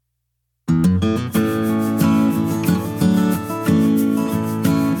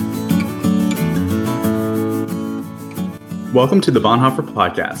Welcome to the Bonhoeffer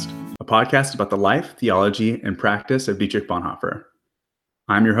Podcast, a podcast about the life, theology, and practice of Dietrich Bonhoeffer.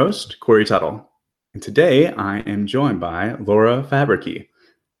 I'm your host, Corey Tuttle, and today I am joined by Laura Fabrycky.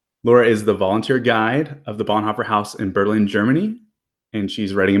 Laura is the volunteer guide of the Bonhoeffer Haus in Berlin, Germany, and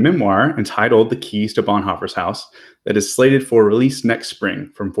she's writing a memoir entitled The Keys to Bonhoeffer's House that is slated for release next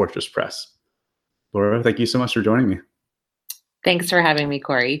spring from Fortress Press. Laura, thank you so much for joining me. Thanks for having me,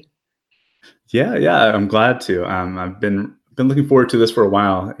 Corey. Yeah, I'm glad to. I've been looking forward to this for a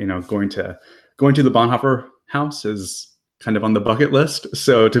while. You know, going to the Bonhoeffer House is kind of on the bucket list.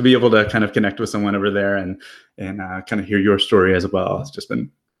 So to be able to kind of connect with someone over there and kind of hear your story as well, it's just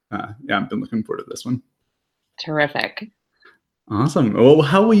been I've been looking forward to this one. Terrific. Awesome. Well,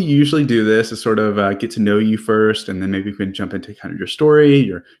 how we usually do this is sort of get to know you first, and then maybe we can jump into kind of your story,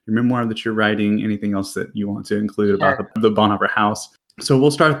 your memoir that you're writing, anything else that you want to include Sure. about the Bonhoeffer House. So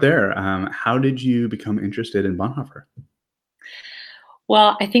we'll start there. How did you become interested in Bonhoeffer?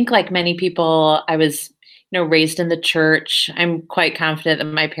 Well, I think like many people, I was, raised in the church. I'm quite confident that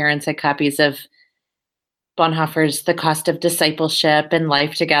my parents had copies of Bonhoeffer's The Cost of Discipleship and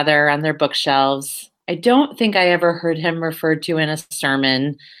Life Together on their bookshelves. I don't think I ever heard him referred to in a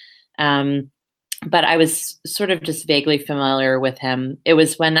sermon, but I was sort of just vaguely familiar with him. It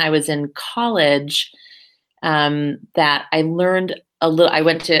was when I was in college that I learned a little. I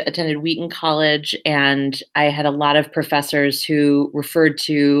attended Wheaton College, and I had a lot of professors who referred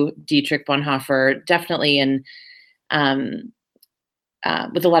to Dietrich Bonhoeffer definitely in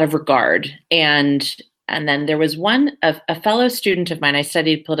with a lot of regard. And then there was a fellow student of mine. I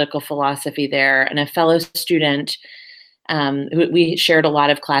studied political philosophy there, and a fellow student who we shared a lot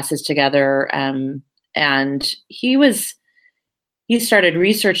of classes together. And he started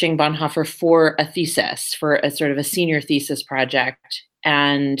researching Bonhoeffer for a thesis, for a sort of a senior thesis project.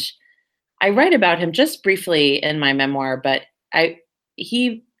 And I write about him just briefly in my memoir, but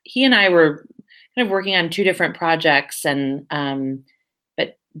he and I were kind of working on two different projects, and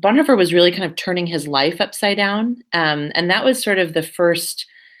but Bonhoeffer was really kind of turning his life upside down. And that was sort of the first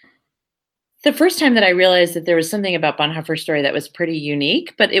time that I realized that there was something about Bonhoeffer's story that was pretty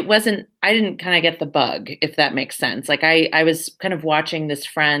unique, but I didn't kind of get the bug, if that makes sense. Like I was kind of watching this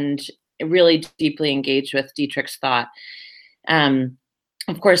friend really deeply engaged with Dietrich's thought.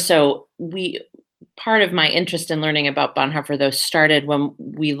 Of course, part of my interest in learning about Bonhoeffer, though, started when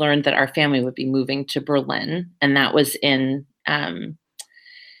we learned that our family would be moving to Berlin. And that was in, I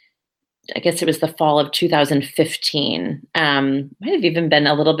guess it was the fall of 2015. Might have even been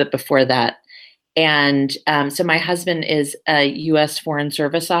a little bit before that. And so my husband is a U.S. Foreign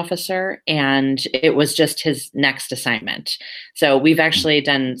Service officer, and it was just his next assignment. So we've actually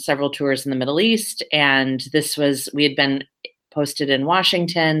done several tours in the Middle East, and we had been posted in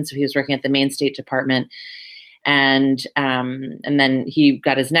Washington. So he was working at the Maine State Department. And then he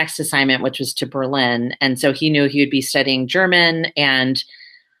got his next assignment, which was to Berlin. And so he knew he would be studying German. And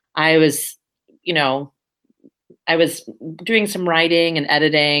I was doing some writing and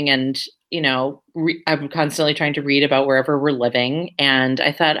editing, and I'm constantly trying to read about wherever we're living. And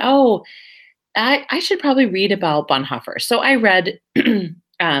I thought, I should probably read about Bonhoeffer. So I read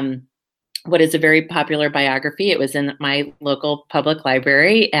what is a very popular biography. It was in my local public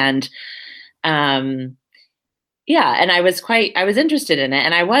library. And and I was interested in it.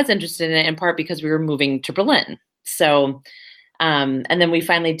 And I was interested in it in part because we were moving to Berlin. So and then we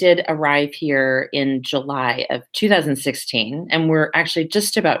finally did arrive here in July of 2016, and we're actually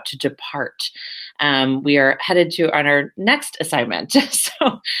just about to depart. We are headed on our next assignment.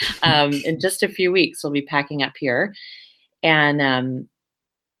 So in just a few weeks, we'll be packing up here. And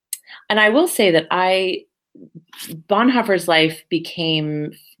I will say that Bonhoeffer's life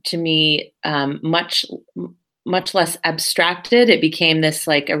became to me much less abstracted. It became this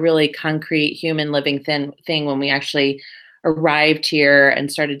like a really concrete human living thing when we actually arrived here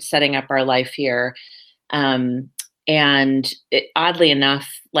and started setting up our life here. Oddly enough,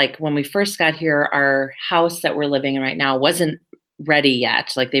 like when we first got here, our house that we're living in right now wasn't ready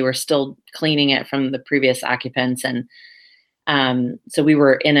yet. Like they were still cleaning it from the previous occupants. And so we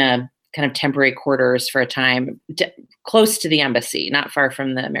were in a kind of temporary quarters for a time, close to the embassy, not far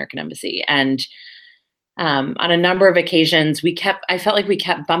from the American embassy. And on a number of occasions, I felt like we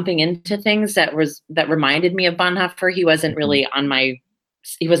kept bumping into things that reminded me of Bonhoeffer. He wasn't really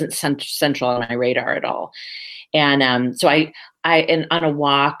he wasn't central on my radar at all. And so on a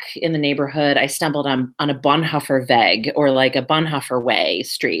walk in the neighborhood, I stumbled on a Bonhoeffer Weg, or like a Bonhoeffer Way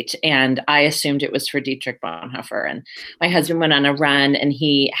street. And I assumed it was for Dietrich Bonhoeffer. And my husband went on a run, and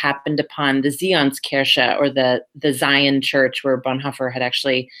he happened upon the Zionskirche, or the Zion church, where Bonhoeffer had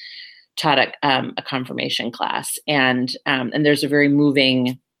actually taught a confirmation class, and there's a very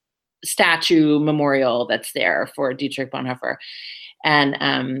moving statue memorial that's there for Dietrich Bonhoeffer.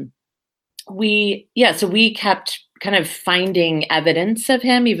 And so we kept kind of finding evidence of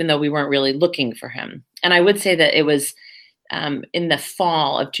him, even though we weren't really looking for him. And I would say that it was in the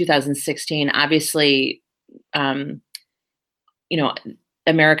fall of 2016, obviously,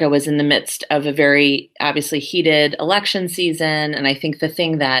 America was in the midst of a very obviously heated election season. And I think the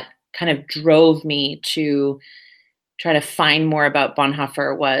thing that kind of drove me to try to find more about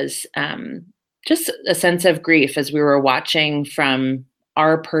Bonhoeffer was just a sense of grief as we were watching from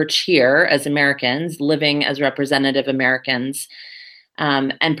our perch here as Americans, living as representative Americans,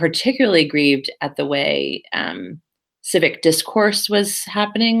 and particularly grieved at the way civic discourse was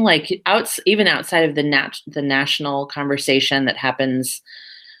happening, like even outside of the national conversation that happens,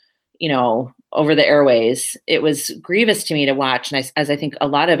 over the airways. It was grievous to me to watch, and as I think a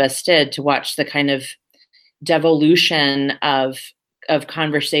lot of us did, to watch the kind of devolution of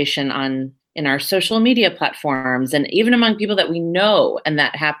conversation in our social media platforms, and even among people that we know, and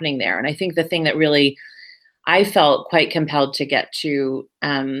that happening there. And I think the thing that really I felt quite compelled to get to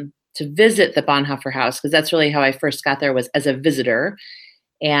visit the Bonhoeffer House, because that's really how I first got there, was as a visitor.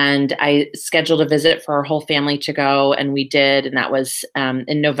 And I scheduled a visit for our whole family to go, and we did. And that was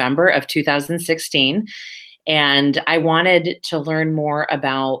in November of 2016. And I wanted to learn more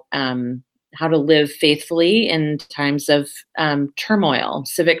about how to live faithfully in times of turmoil,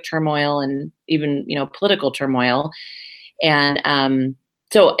 civic turmoil, and even, political turmoil. And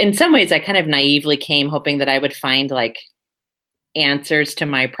so in some ways I kind of naively came hoping that I would find like answers to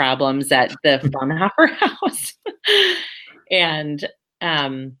my problems at the Bonhoeffer House. And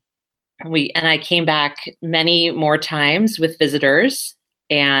I came back many more times with visitors,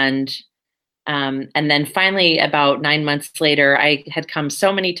 and then finally, about 9 months later, I had come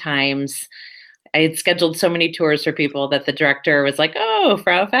so many times. I had scheduled so many tours for people that the director was like, "Oh,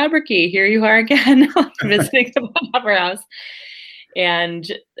 Frau Fabrycky, here you are again, visiting the Bonhoeffer House."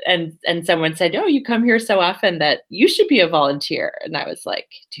 And someone said, "Oh, you come here so often that you should be a volunteer." And I was like,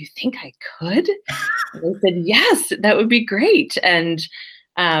 "Do you think I could?" And they said, "Yes, that would be great." And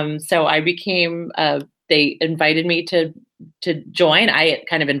so I became. They invited me to join. I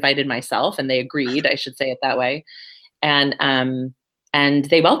kind of invited myself, and they agreed. I should say it that way. And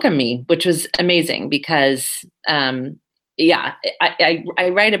they welcomed me, which was amazing because, I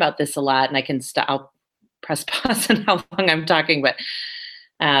write about this a lot, and I can I'll press pause on how long I'm talking, but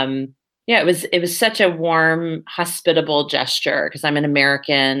it was such a warm, hospitable gesture because I'm an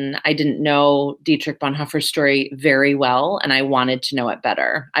American. I didn't know Dietrich Bonhoeffer's story very well, and I wanted to know it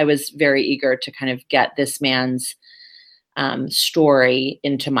better. I was very eager to kind of get this man's story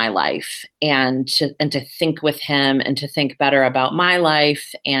into my life, and to think with him, and to think better about my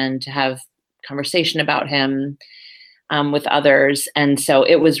life, and to have conversation about him with others. And so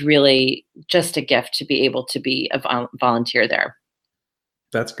it was really just a gift to be able to be a volunteer there.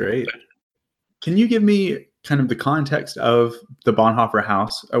 That's great. Can you give me kind of the context of the Bonhoeffer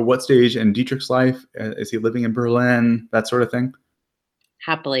House? At what stage in Dietrich's life? Is he living in Berlin? That sort of thing?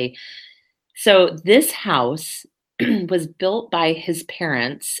 Happily. So this house was built by his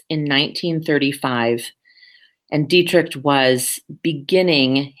parents in 1935, and Dietrich was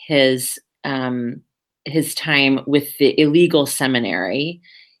beginning his time with the illegal seminary.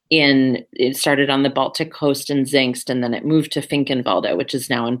 It started on the Baltic coast in Zingst, and then it moved to Finkenwalde, which is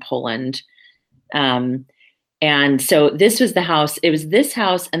now in Poland. And so this was the house. It was this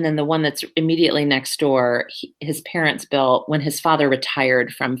house, and then the one that's immediately next door, his parents built when his father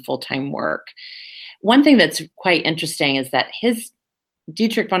retired from full-time work. One thing that's quite interesting is that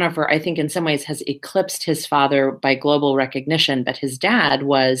Dietrich Bonhoeffer, I think in some ways has eclipsed his father by global recognition, but his dad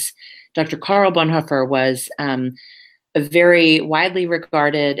Dr. Karl Bonhoeffer was a very widely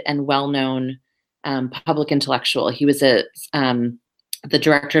regarded and well-known public intellectual. He was the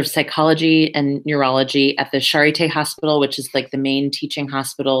director of psychology and neurology at the Charité Hospital, which is like the main teaching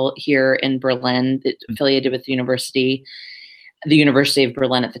hospital here in Berlin, affiliated with the University of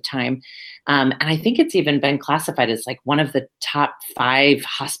Berlin at the time. And I think it's even been classified as like one of the top 5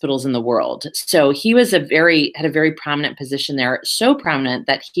 hospitals in the world. So he was had a very prominent position there, so prominent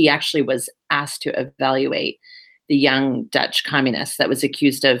that he actually was asked to evaluate the young Dutch communist that was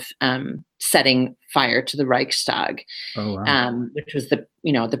accused of setting fire to the Reichstag, which was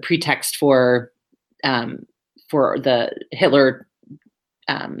the pretext for the Hitler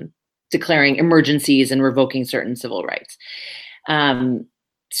declaring emergencies and revoking certain civil rights.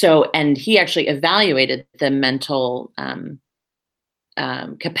 And he actually evaluated the mental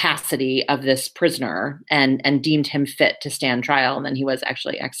capacity of this prisoner and deemed him fit to stand trial. And then he was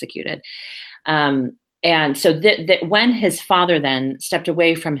actually executed. And so when his father then stepped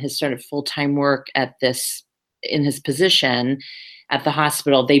away from his sort of full-time work in his position at the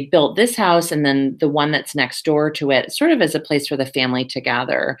hospital, they built this house and then the one that's next door to it, sort of as a place for the family to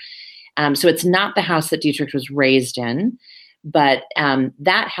gather. So it's not the house that Dietrich was raised in, but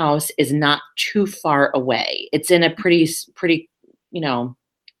that house is not too far away. It's in a pretty, it's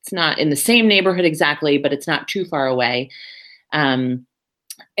not in the same neighborhood exactly, but it's not too far away. But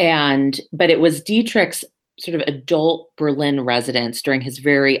it was Dietrich's sort of adult Berlin residence during his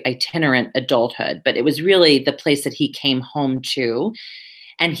very itinerant adulthood, but it was really the place that he came home to.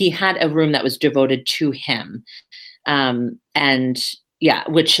 And he had a room that was devoted to him.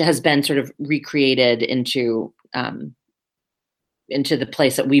 Which has been sort of recreated into the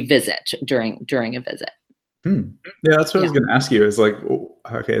place that we visit during a visit. Yeah, that's what I was going to ask you is like,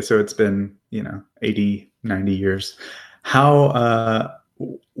 okay, so it's been, 80, 90 years.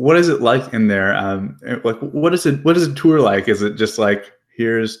 What is it like in there? Like, what is a tour like? Is it just like,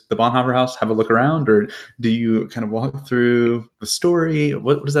 here's the Bonhoeffer house, have a look around, or do you kind of walk through the story?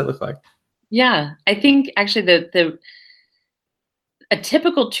 What does that look like? Yeah, I think actually a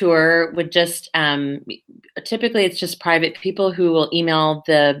typical tour would just, typically it's just private people who will email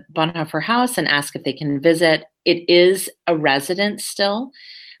the Bonhoeffer house and ask if they can visit. It is a residence still.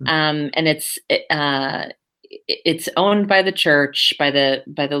 And it's owned by the church, by the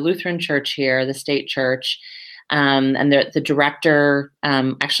Lutheran church here, the state church. And the director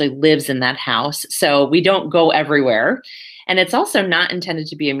actually lives in that house. So we don't go everywhere. And it's also not intended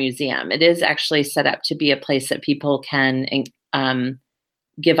to be a museum. It is actually set up to be a place that people can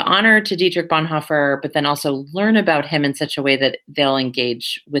give honor to Dietrich Bonhoeffer, but then also learn about him in such a way that they'll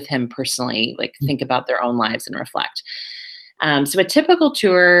engage with him personally, like think about their own lives and reflect. So a typical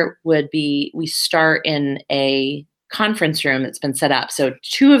tour would be, we start in a conference room that's been set up. So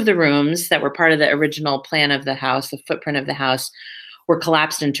two of the rooms that were part of the original plan of the house, the footprint of the house, were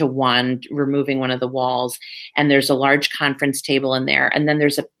collapsed into one, removing one of the walls. And there's a large conference table in there. And then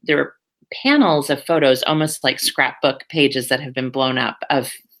there are panels of photos, almost like scrapbook pages that have been blown up,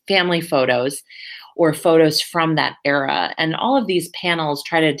 of family photos or photos from that era. And all of these panels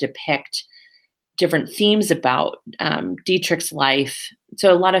try to depict different themes about Dietrich's life.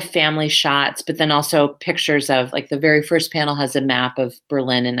 So a lot of family shots, but then also pictures of, like, the very first panel has a map of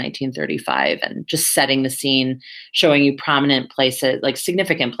Berlin in 1935 and just setting the scene, showing you prominent places, like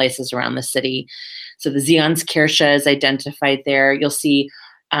significant places around the city. So the Zionskirche is identified there. You'll see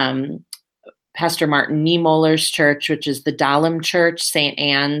Pastor Martin Niemöller's church, which is the Dahlem Church, St.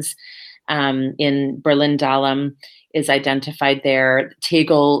 Anne's in Berlin-Dahlem, is identified there.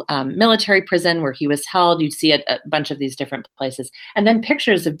 Tegel military prison where he was held. You'd see a bunch of these different places. And then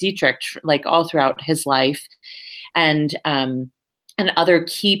pictures of Dietrich, like all throughout his life, and other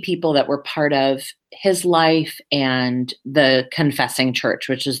key people that were part of his life, and the Confessing Church,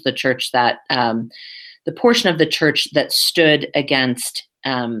 which is the church that, the portion of the church that stood against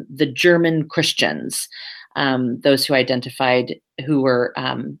the German Christians, those who identified, who were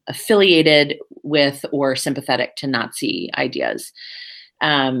affiliated with or sympathetic to Nazi ideas.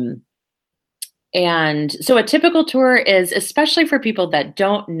 And so a typical tour is, especially for people that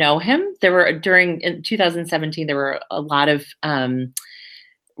don't know him, in 2017, there were a lot of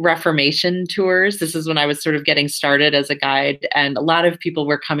Reformation tours. This is when I was sort of getting started as a guide, and a lot of people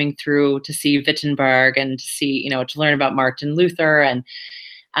were coming through to see Wittenberg and to see, to learn about Martin Luther, and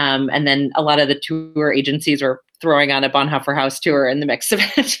then a lot of the tour agencies were throwing on a Bonhoeffer house tour in the mix of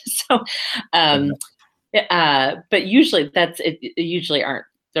it. So, but usually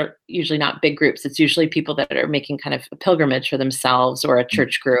they're usually not big groups. It's usually people that are making kind of a pilgrimage for themselves or a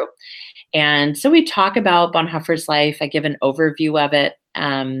church group. And so we talk about Bonhoeffer's life. I give an overview of it,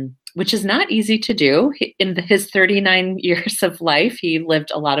 which is not easy to do. In his 39 years of life, he lived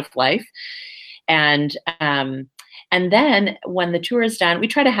a lot of life. And then when the tour is done, we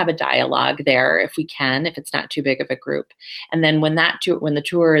try to have a dialogue there if we can, if it's not too big of a group. And then when the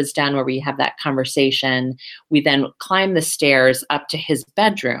tour is done, where we have that conversation, we then climb the stairs up to his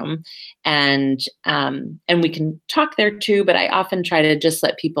bedroom, and we can talk there too. But I often try to just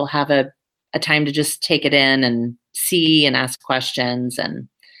let people have a time to just take it in and see and ask questions. And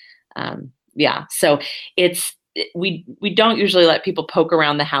so we don't usually let people poke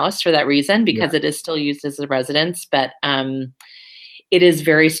around the house for that reason, because it is still used as a residence, but it is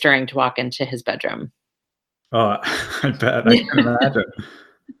very stirring to walk into his bedroom. Oh, I bet. I can imagine.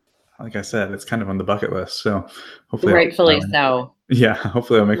 Like I said, it's kind of on the bucket list. So hopefully, rightfully so. Yeah,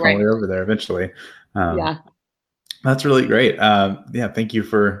 hopefully I'll make my way over there eventually. That's really great. Yeah, thank you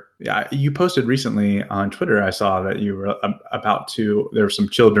for. Yeah, you posted recently on Twitter. I saw that you were about to. There were some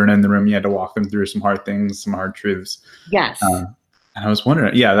children in the room. You had to walk them through some hard things, some hard truths. Yes. And I was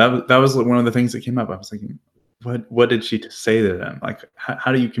wondering. Yeah, that was one of the things that came up. I was thinking, what did she say to them? Like,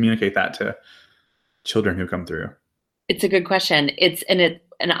 how do you communicate that to children who come through? It's a good question.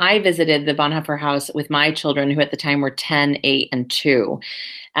 And I visited the Bonhoeffer House with my children, who at the time were 10, 8, and 2.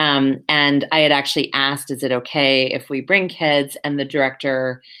 And I had actually asked, is it okay if we bring kids? And the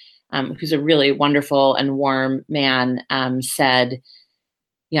director, who's a really wonderful and warm man, said,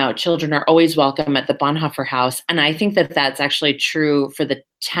 children are always welcome at the Bonhoeffer House. And I think that that's actually true for the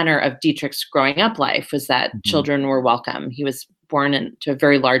tenor of Dietrich's growing up life, was that Mm-hmm. children were welcome. He was born into a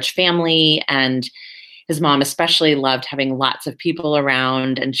very large family, and his mom especially loved having lots of people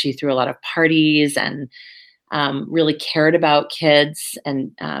around, and she threw a lot of parties and really cared about kids.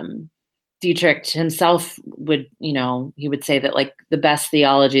 And Dietrich himself would, he would say that, like, the best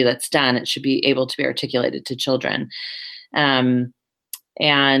theology that's done, it should be able to be articulated to children. And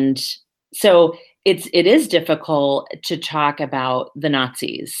so it is difficult to talk about the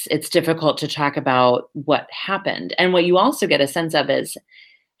Nazis. It's difficult to talk about what happened. And what you also get a sense of is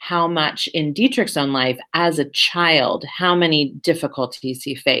how much in Dietrich's own life as a child, how many difficulties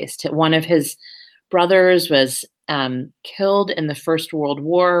he faced. One of his brothers was killed in the First World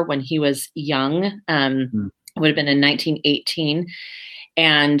War when he was young. It would have been in 1918.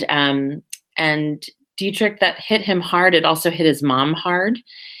 And Dietrich, that hit him hard. It also hit his mom hard.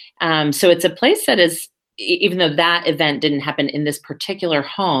 So it's a place that is, even though that event didn't happen in this particular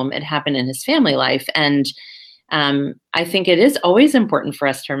home, it happened in his family life. And I think it is always important for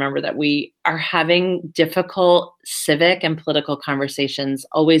us to remember that we are having difficult civic and political conversations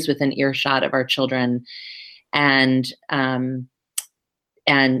always within earshot of our children. And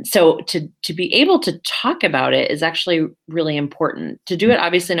so to be able to talk about it is actually really important. To do it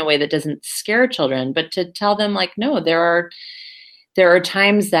obviously in a way that doesn't scare children, but to tell them, like, no, there are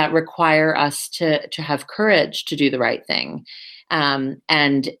times that require us to have courage to do the right thing.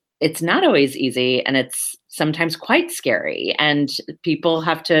 And it's not always easy, and it's sometimes quite scary. And people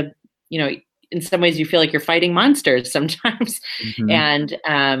have to, in some ways you feel like you're fighting monsters sometimes. Mm-hmm.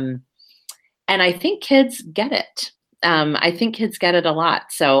 And I think kids get it. I think kids get it a lot.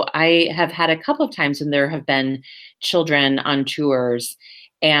 So I have had a couple of times when there have been children on tours,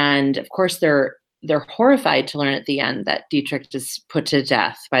 and of course they're horrified to learn at the end that Dietrich is put to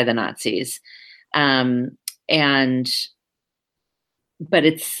death by the Nazis. But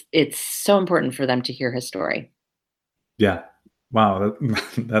it's so important for them to hear his story. Yeah. Wow.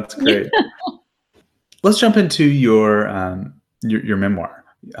 That's great. Let's jump into your memoir.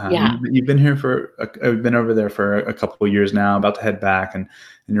 Yeah. You've been here I've been over there for a couple of years now, about to head back, and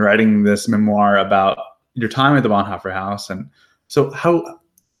you're writing this memoir about your time at the Bonhoeffer House. And so how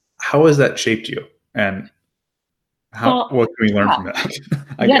has that shaped you, and what can we learn from that?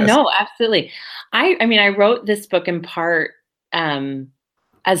 I guess. No, absolutely. I mean, I wrote this book in part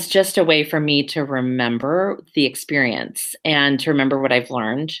as just a way for me to remember the experience and to remember what I've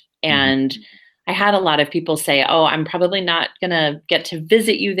learned. And I had a lot of people say, oh, I'm probably not going to get to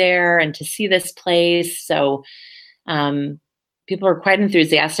visit you there and to see this place. So people were quite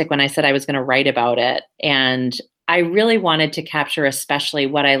enthusiastic when I said I was going to write about it. And I really wanted to capture especially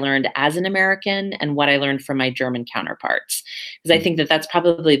what I learned as an American and what I learned from my German counterparts. Because I think that that's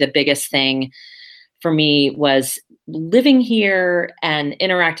probably the biggest thing for me, was living here and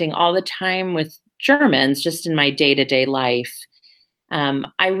interacting all the time with Germans just in my day-to-day life.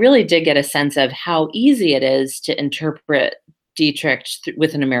 I really did get a sense of how easy it is to interpret Dietrich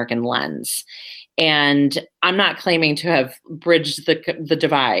with an American lens. And I'm not claiming to have bridged the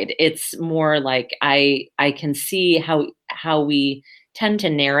divide. It's more like I can see how we tend to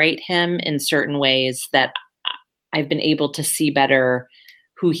narrate him in certain ways that I've been able to see better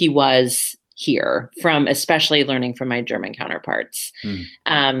who he was here, from especially learning from my German counterparts.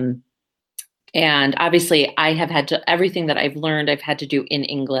 And obviously I have had to, everything that I've learned, I've had to do in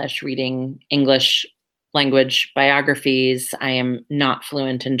English, reading English language biographies. I am not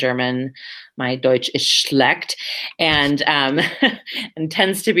fluent in German. My Deutsch is schlecht, and and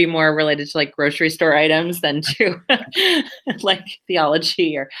tends to be more related to like grocery store items than to like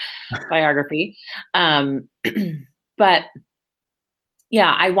theology or biography. But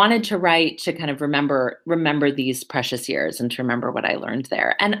yeah, I wanted to write to kind of remember these precious years and to remember what I learned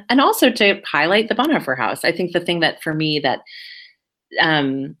there, and also to highlight the Bonhoeffer House. I think the thing that for me that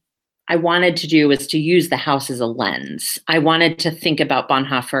I wanted to do was to use the house as a lens. I wanted to think about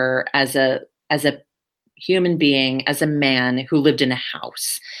Bonhoeffer as a human being, as a man who lived in a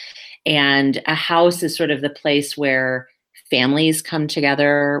house. And a house is sort of the place where families come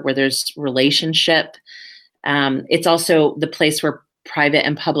together, where there's relationship. It's also the place where private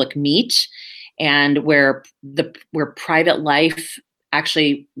and public meet, and where private life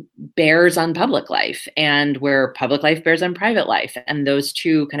actually bears on public life, and where public life bears on private life, and those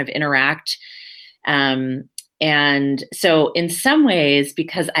two kind of interact. And so in some ways,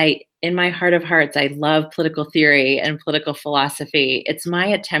 because in my heart of hearts, I love political theory and political philosophy, it's my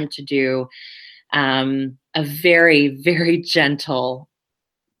attempt to do a very, very gentle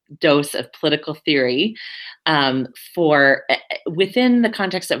dose of political theory for within the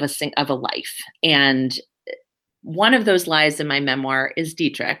context of a life. And one of those lives in my memoir is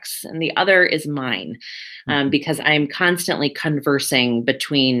Dietrich's, and the other is mine, because I'm constantly conversing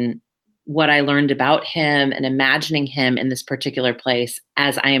between what I learned about him and imagining him in this particular place,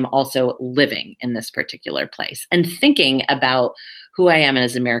 as I am also living in this particular place and thinking about who I am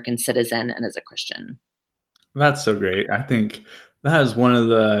as an American citizen and as a Christian. That's so great. I think that is one of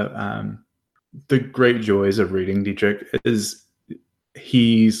the great joys of reading Dietrich is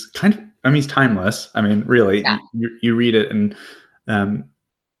he's he's timeless. I mean, really, Yeah. you read it and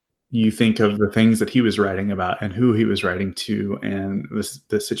you think of the things that he was writing about and who he was writing to and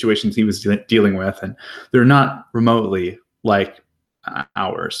the situations he was dealing with. And they're not remotely like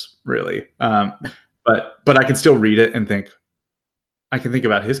ours, really. But I can still read it and I can think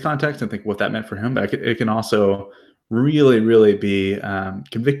about his context and think what that meant for him. But it can also really, really be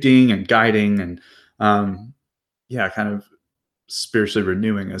convicting and guiding and, kind of spiritually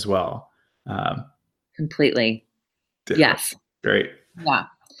renewing as well. Completely. Yes. Great. Yeah.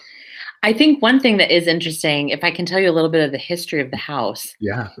 I think one thing that is interesting, if I can tell you a little bit of the history of the house.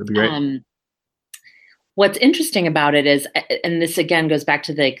 Yeah, that'd be great. What's interesting about it is, and this again goes back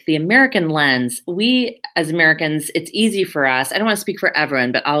to the American lens, we as Americans, it's easy for us. I don't want to speak for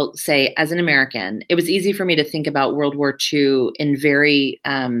everyone, but I'll say as an American, it was easy for me to think about World War II in very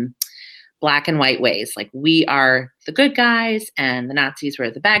black and white ways. Like, we are the good guys and the Nazis were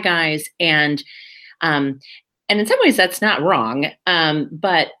the bad guys. And in some ways that's not wrong.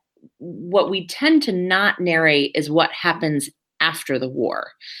 But what we tend to not narrate is what happens after the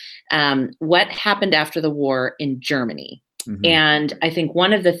war. What happened after the war in Germany. Mm-hmm. And I think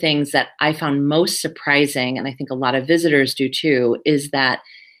one of the things that I found most surprising, and I think a lot of visitors do too, is that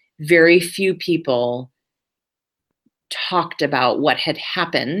very few people talked about what had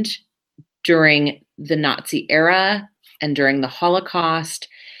happened during the Nazi era and during the Holocaust.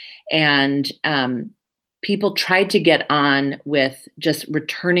 And people tried to get on with just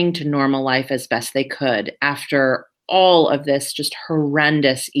returning to normal life as best they could after all of this just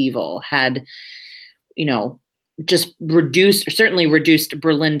horrendous evil had, just certainly reduced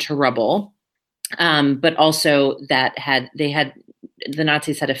Berlin to rubble. But also that the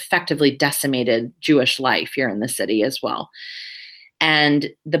Nazis had effectively decimated Jewish life here in the city as well. And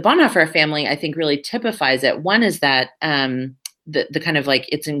the Bonhoeffer family, I think, really typifies it. One is that the kind of like,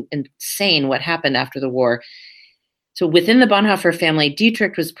 it's insane what happened after the war. So within the Bonhoeffer family,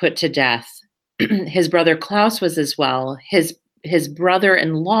 Dietrich was put to death. His brother Klaus was as well. His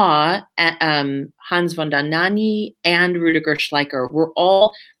brother-in-law, Hans von Danani and Rüdiger Schleicher, were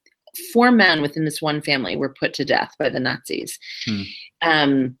all 4 men within this one family were put to death by the Nazis.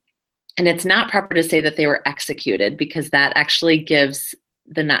 And it's not proper to say that they were executed, because that actually gives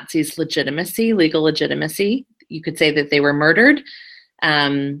the Nazis legal legitimacy. You could say that they were murdered.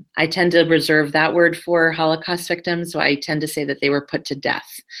 I tend to reserve that word for Holocaust victims, so I tend to say that they were put to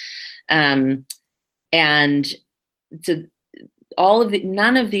death. And so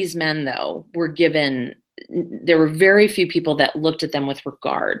none of these men, though, were given, there were very few people that looked at them with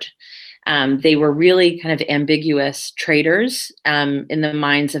regard. They were really kind of ambiguous traitors in the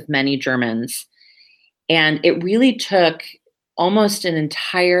minds of many Germans. And it really took almost an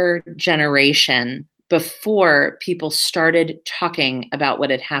entire generation before people started talking about what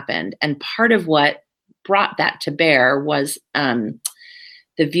had happened. And part of what brought that to bear was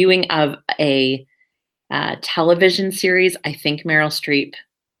the viewing of a television series. I think Meryl Streep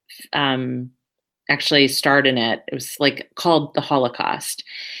actually starred in it. It was called The Holocaust.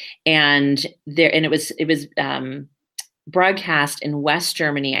 And it was broadcast in West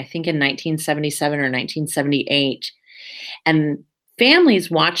Germany, I think in 1977 or 1978. And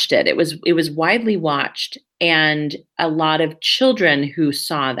families watched it. It was widely watched. And a lot of children who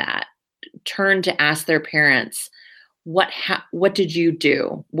saw that turned to ask their parents, what did you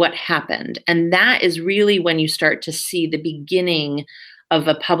do? What happened? And that is really when you start to see the beginning of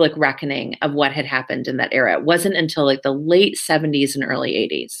a public reckoning of what had happened in that era. It wasn't until the late 70s and early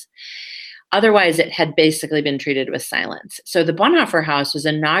 80s. Otherwise, it had basically been treated with silence. So the Bonhoeffer House was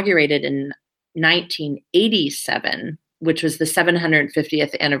inaugurated in 1987, which was the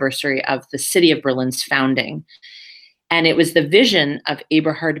 750th anniversary of the city of Berlin's founding. And it was the vision of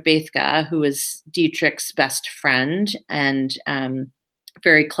Eberhard Bethge, who was Dietrich's best friend and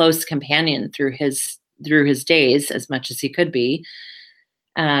very close companion through his days, as much as he could be.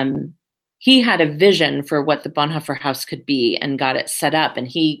 He had a vision for what the Bonhoeffer House could be and got it set up. And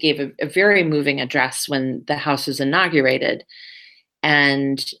he gave a very moving address when the house was inaugurated.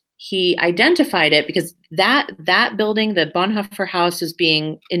 And he identified it because that building, the Bonhoeffer House, was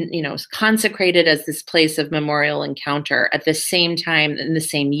being consecrated as this place of memorial encounter at the same time in the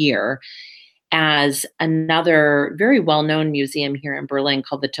same year as another very well-known museum here in Berlin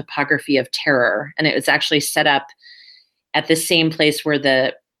called the Topography of Terror. And it was actually set up at the same place where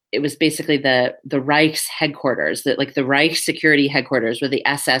it was basically the Reich's headquarters, the Reich security headquarters, where the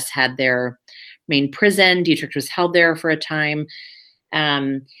SS had their main prison. Dietrich was held there for a time.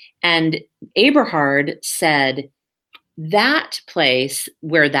 And Eberhard said that place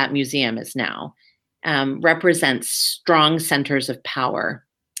where that museum is now represents strong centers of power.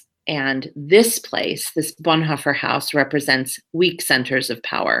 And this place, this Bonhoeffer House, represents weak centers of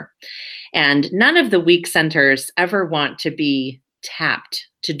power. And none of the weak centers ever want to be tapped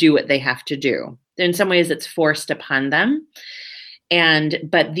to do what they have to do. In some ways, it's forced upon them.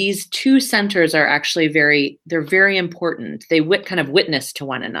 But these two centers are actually they're very important. They kind of witness to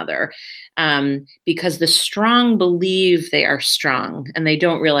one another because the strong believe they are strong and they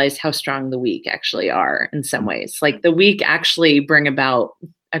don't realize how strong the weak actually are in some ways. Like the weak actually bring about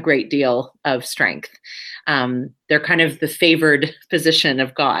a great deal of strength. They're kind of the favored position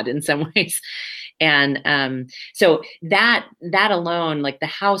of God in some ways. And so that alone, like the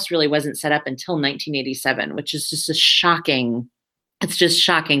house really wasn't set up until 1987, which is just it's just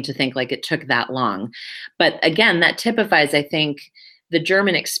shocking to think like it took that long. But again, that typifies, I think, the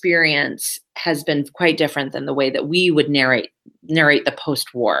German experience has been quite different than the way that we would narrate the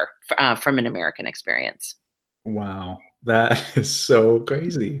post-war from an American experience. Wow, that is so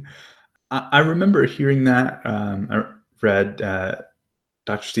crazy. I remember hearing that. I read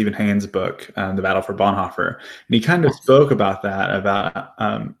Dr. Stephen Haynes' book, The Battle for Bonhoeffer, and he kind of spoke about that, about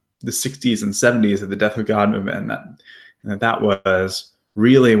the 60s and 70s of the Death of God movement, and that was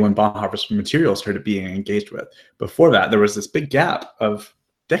really when Bonhoeffer's material started being engaged with. Before that, there was this big gap of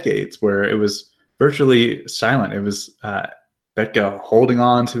decades where it was virtually silent. It was Bethge holding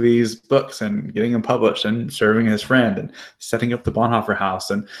on to these books and getting them published and serving his friend and setting up the Bonhoeffer House.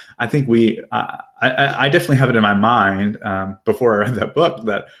 And I think I definitely have it in my mind before I read that book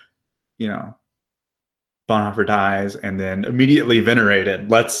that, Bonhoeffer dies and then immediately venerated.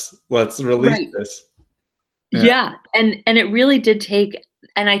 Let's release this. Yeah. And it really did take,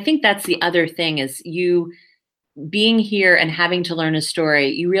 and I think that's the other thing is you being here and having to learn a story,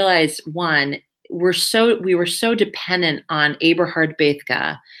 you realize one, we were so dependent on Eberhard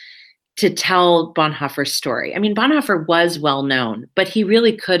Bethge to tell Bonhoeffer's story. I mean, Bonhoeffer was well known, but he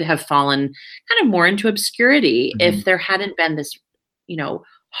really could have fallen kind of more into obscurity if there hadn't been this,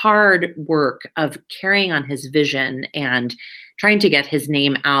 hard work of carrying on his vision and trying to get his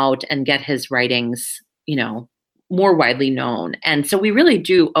name out and get his writings more widely known. And so we really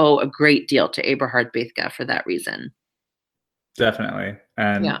do owe a great deal to Eberhard Bethge for that reason. Definitely.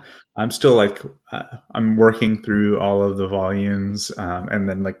 And I'm still I'm working through all of the volumes. And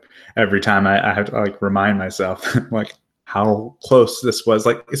then every time I have to remind myself how close this was,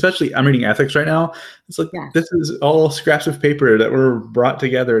 especially I'm reading ethics right now. It's this is all scraps of paper that were brought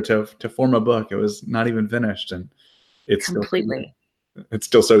together to form a book. It was not even finished. And it's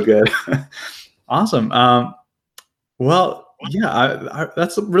still so good. Awesome. Well, yeah,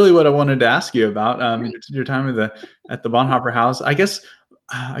 that's really what I wanted to ask you about. Your time at the Bonhoeffer House. I guess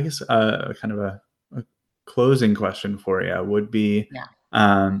kind of a closing question for you would be,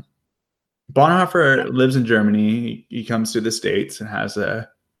 Bonhoeffer lives in Germany. He comes to the States and has a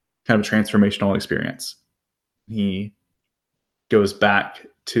kind of transformational experience. He goes back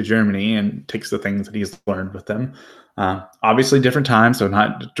to Germany and takes the things that he's learned with them. Obviously different times, so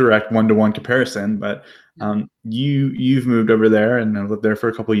not direct one-to-one comparison, but you've moved over there and lived there for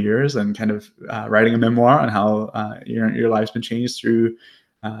a couple of years and kind of writing a memoir on how your life's been changed through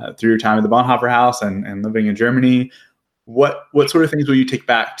your time at the Bonhoeffer House and living in Germany. What sort of things will you take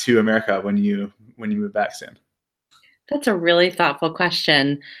back to America when you move back soon? That's a really thoughtful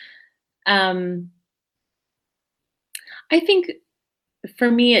question. I think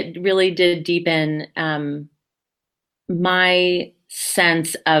for me, it really did deepen my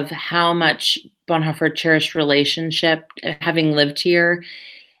sense of how much Bonhoeffer cherished relationship, having lived here.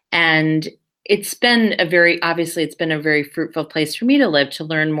 And it's been obviously it's been a very fruitful place for me to live, to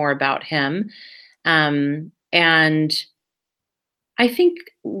learn more about him. And I think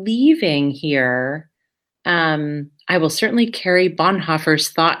leaving here, I will certainly carry Bonhoeffer's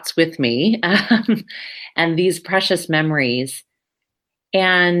thoughts with me, and these precious memories.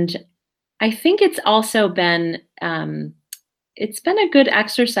 And I think it's also been, it's been a good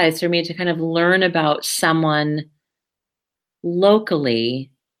exercise for me to kind of learn about someone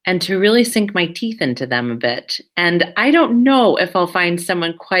locally and to really sink my teeth into them a bit. And I don't know if I'll find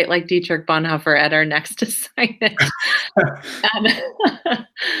someone quite like Dietrich Bonhoeffer at our next assignment.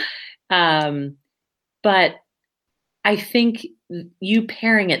 um, but I think you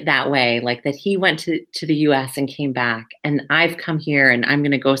pairing it that way, like that he went to the US and came back, and I've come here and I'm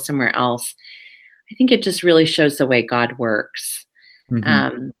going to go somewhere else. I think it just really shows the way God works.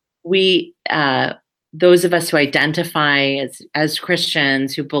 We, those of us who identify as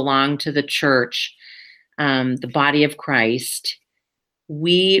Christians, who belong to the church, the body of Christ,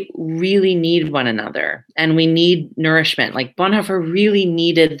 we really need one another, and we need nourishment. Like Bonhoeffer really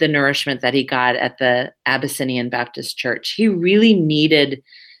needed the nourishment that he got at the Abyssinian Baptist Church. He really needed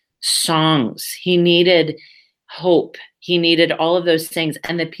songs. He needed hope. He needed all of those things.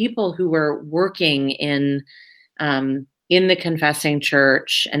 And the people who were working in the confessing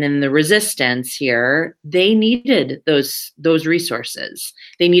church and in the resistance here, they needed those resources.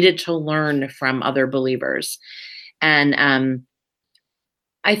 They needed to learn from other believers. And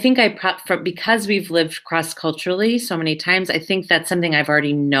I think because we've lived cross-culturally so many times, I think that's something I've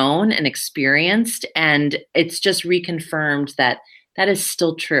already known and experienced. And it's just reconfirmed that is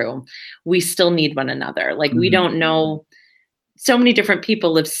still true. We still need one another. Like we don't know, so many different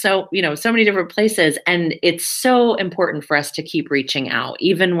people live so many different places. And it's so important for us to keep reaching out,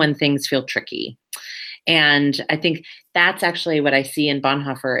 even when things feel tricky. And I think that's actually what I see in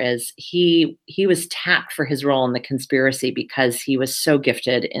Bonhoeffer is he was tapped for his role in the conspiracy because he was so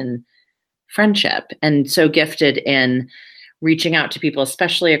gifted in friendship and so gifted in reaching out to people,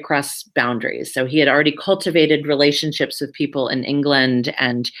 especially across boundaries. So he had already cultivated relationships with people in England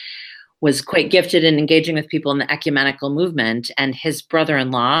and was quite gifted in engaging with people in the ecumenical movement. And his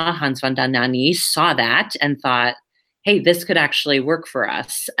brother-in-law, Hans von Dohnanyi, saw that and thought, hey, this could actually work for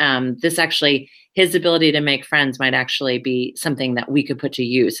us. His ability to make friends might actually be something that we could put to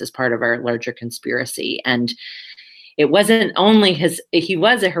use as part of our larger conspiracy. And it wasn't only he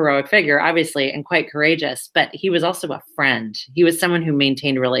was a heroic figure, obviously, and quite courageous, but he was also a friend. He was someone who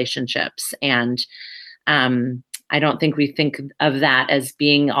maintained relationships. And I don't think we think of that as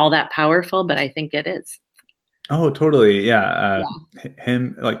being all that powerful, but I think it is. Oh, totally. Yeah.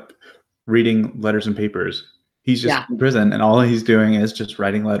 Him like reading letters and papers. He's just in prison, and all he's doing is just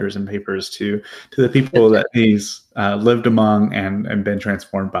writing letters and papers to the people that he's lived among and been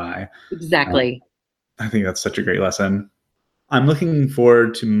transformed by. Exactly. I think that's such a great lesson. I'm looking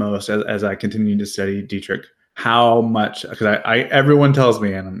forward to most as I continue to study Dietrich, how much, because everyone tells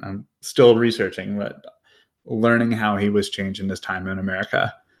me, and I'm still researching, but learning how he was changed in his time in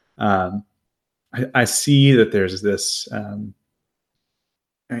America. I see that there's this,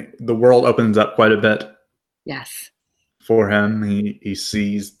 the world opens up quite a bit. Yes. For him, he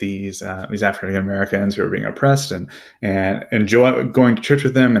sees these African Americans who are being oppressed and enjoy going to church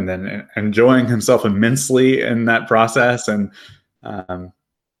with them, and then enjoying himself immensely in that process. And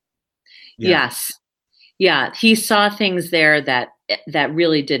yes, he saw things there that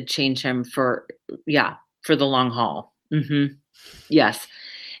really did change him for the long haul. Yes,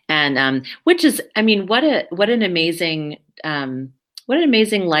 and which is, I mean, what an amazing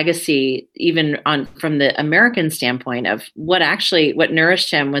legacy, even from the American standpoint of what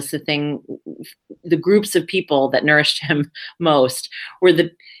nourished him was the groups of people that nourished him most were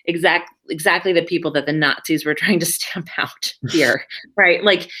exactly the people that the Nazis were trying to stamp out here, right?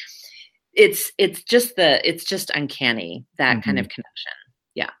 Like it's just uncanny, that kind of connection.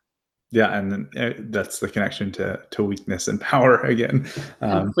 Yeah, and then that's the connection to weakness and power again.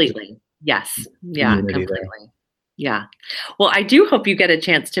 Completely. Yes. Yeah, completely. There. Yeah. Well, I do hope you get a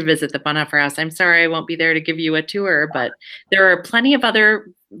chance to visit the Bonhoeffer House. I'm sorry I won't be there to give you a tour, but there are plenty of other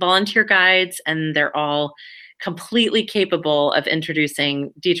volunteer guides, and they're all completely capable of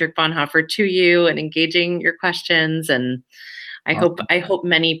introducing Dietrich Bonhoeffer to you and engaging your questions. And I hope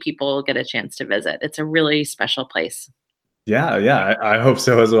many people get a chance to visit. It's a really special place. Yeah, I hope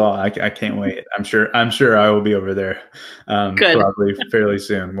so as well. I can't wait. I'm sure I will be over there probably fairly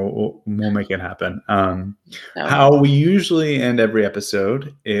soon. We'll make it happen. How we usually end every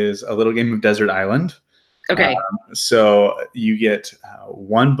episode is a little game of Desert Island. Okay. So you get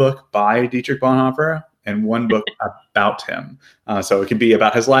one book by Dietrich Bonhoeffer and one book about him. So it could be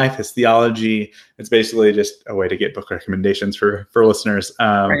about his life, his theology. It's basically just a way to get book recommendations for listeners.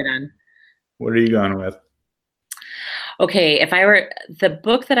 Right on. What are you going with? Okay, if I were the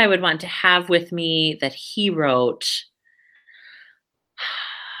book that I would want to have with me that he wrote,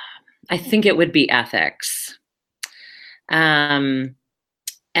 I think it would be Ethics. And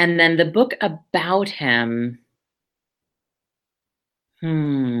then the book about him,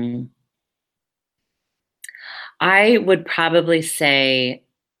 I would probably say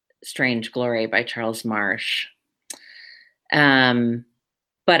Strange Glory by Charles Marsh.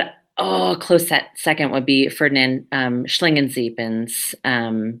 But close second would be Ferdinand Schlingenziepen's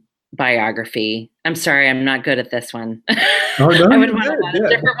biography. I'm sorry, I'm not good at this one. Oh, no, I would want a lot of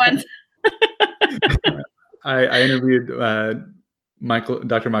different ones. I interviewed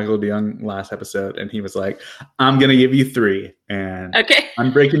Dr. Michael DeYoung last episode, and he was like, "I'm gonna give you 3, and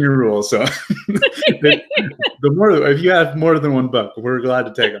I'm breaking your rules. So if you have more than one book, we're glad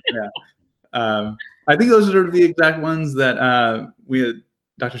to take them." Yeah, I think those are the exact ones that we had.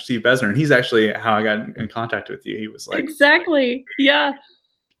 Dr. Steve Besner, and he's actually how I got in contact with you. He was like, exactly, yeah.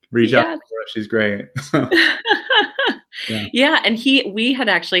 Reach out to her. She's great. Yeah, and we had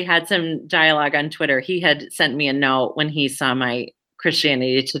actually had some dialogue on Twitter. He had sent me a note when he saw my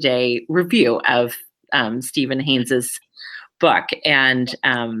Christianity Today review of Stephen Haynes's book, and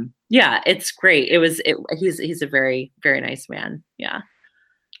it's great. He's a very, very nice man. Yeah.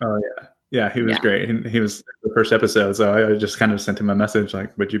 Oh yeah. Yeah, he was great. He was the first episode, so I just kind of sent him a message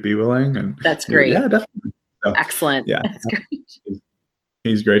like, "Would you be willing?" And that's great. Yeah, definitely. So, excellent. Yeah, that's great.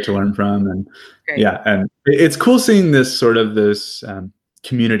 He's great to learn from, and and it's cool seeing this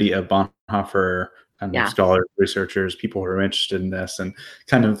community of Bonhoeffer scholars, researchers, people who are interested in this, and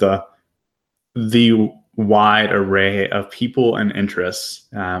kind of the wide array of people and interests.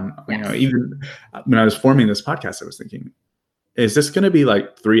 Even when I was forming this podcast, I was thinking, is this going to be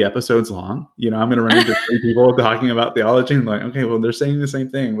like 3 episodes long? I'm going to run into 3 people talking about theology and like, okay, well, they're saying the same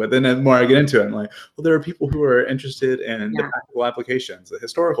thing. But then the more I get into it, I'm like, well, there are people who are interested in the practical applications, the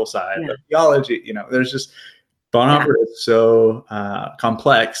historical side, the theology. There's just Bonhoeffer is so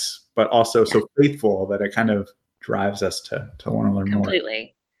complex, but also so faithful that it kind of drives us to want to learn more.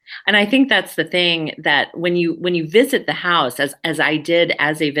 Completely. And I think that's the thing, that when you visit the house, as I did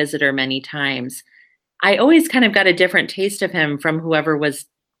as a visitor many times, I always kind of got a different taste of him from whoever was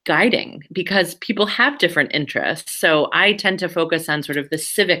guiding, because people have different interests. So I tend to focus on sort of the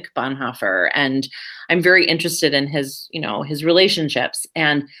civic Bonhoeffer, and I'm very interested in his relationships.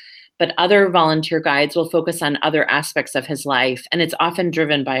 But other volunteer guides will focus on other aspects of his life, and it's often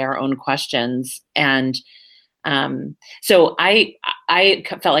driven by our own questions. And so I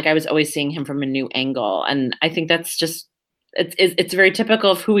felt like I was always seeing him from a new angle, and I think that's just it's very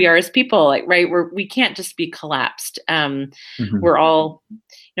typical of who we are as people. Like, right, we can't just be collapsed. We're all,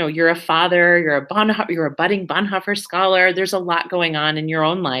 you're a father, you're a budding Bonhoeffer scholar. There's a lot going on in your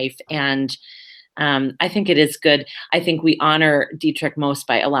own life, and I think it is good. I think we honor Dietrich most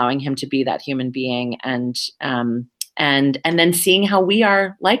by allowing him to be that human being, and then seeing how we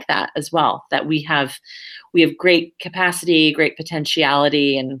are like that as well. That we have great capacity, great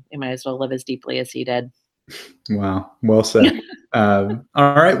potentiality, and we might as well live as deeply as he did. Wow. Well said. All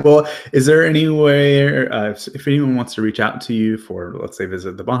right. Well, is there any way, if anyone wants to reach out to you for, let's say,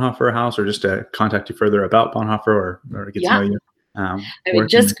 visit the Bonhoeffer house, or just to contact you further about Bonhoeffer, or get to know you? I would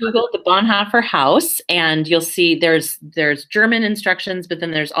just Google the Bonhoeffer house, and you'll see there's German instructions, but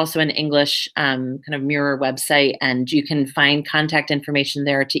then there's also an English kind of mirror website, and you can find contact information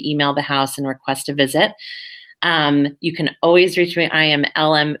there to email the house and request a visit. You can always reach me. I am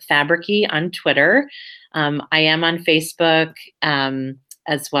LM Fabrycky on Twitter. I am on Facebook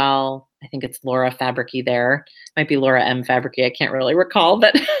as well. I think it's Laura Fabrycky there. Might be Laura M. Fabrycky. I can't really recall,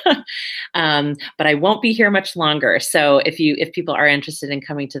 but I won't be here much longer. So if people are interested in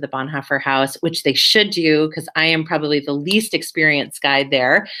coming to the Bonhoeffer house, which they should do, because I am probably the least experienced guide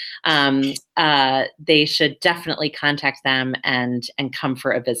there, they should definitely contact them and come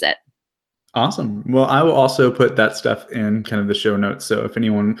for a visit. Awesome. Well, I will also put that stuff in kind of the show notes. So if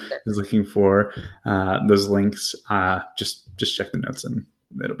anyone is looking for those links, just check the notes and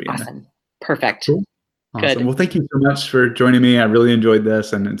it'll be awesome. In there. Perfect. Cool. Awesome. Good. Well, thank you so much for joining me. I really enjoyed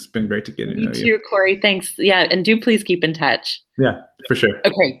this, and it's been great to get to know you. You too, Corey. Thanks. Yeah, and do please keep in touch. Yeah, for sure.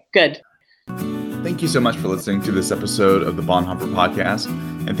 Okay, good. Thank you so much for listening to this episode of the Bonhoeffer podcast,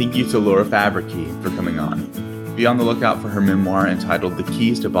 and thank you to Laura Fabrycky for coming on. Be on the lookout for her memoir entitled The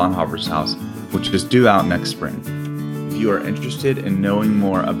Keys to Bonhoeffer's House, which is due out next spring. If you are interested in knowing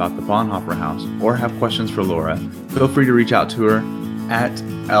more about the Bonhoeffer House or have questions for Laura, feel free to reach out to her at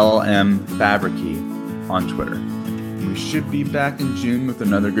LM Fabrycky on Twitter. We should be back in June with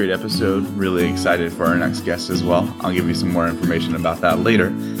another great episode. Really excited for our next guest as well. I'll give you some more information about that later.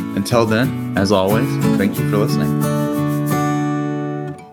 Until then, as always, thank you for listening.